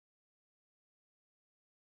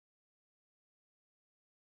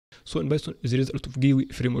So in Python, there is a lot of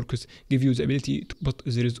Kivy frameworks give you the ability to, but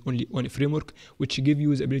there is only one framework which give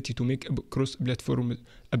you the ability to make cross-platform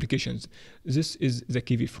applications. This is the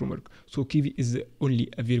Kivy framework. So Kivy is the only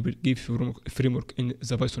available Kivy framework in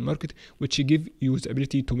the Python market, which give you the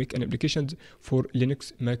ability to make an application for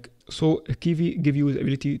Linux, Mac. So Kivy give you the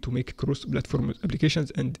ability to make cross-platform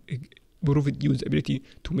applications and provide you the ability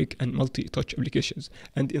to make an multi-touch applications.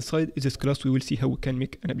 And inside this class, we will see how we can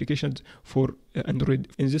make an application for Android.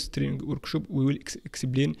 In this training workshop, we will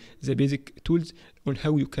explain the basic tools on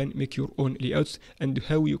how you can make your own layouts and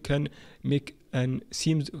how you can make and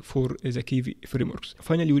themes for the Kivy frameworks.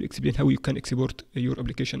 Finally, we'll explain how you can export your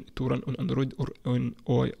application to run on Android or on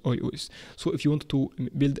iOS. So if you want to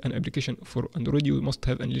build an application for Android, you must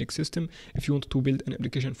have a Linux system. If you want to build an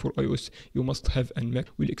application for iOS, you must have a Mac.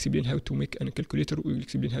 We'll explain how to make a calculator. We will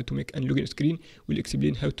explain how to make a login screen. We'll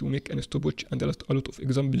explain how to make a stopwatch and a lot of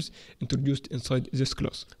examples introduced inside this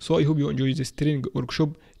class. So I hope you enjoy this training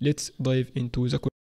workshop. Let's dive into the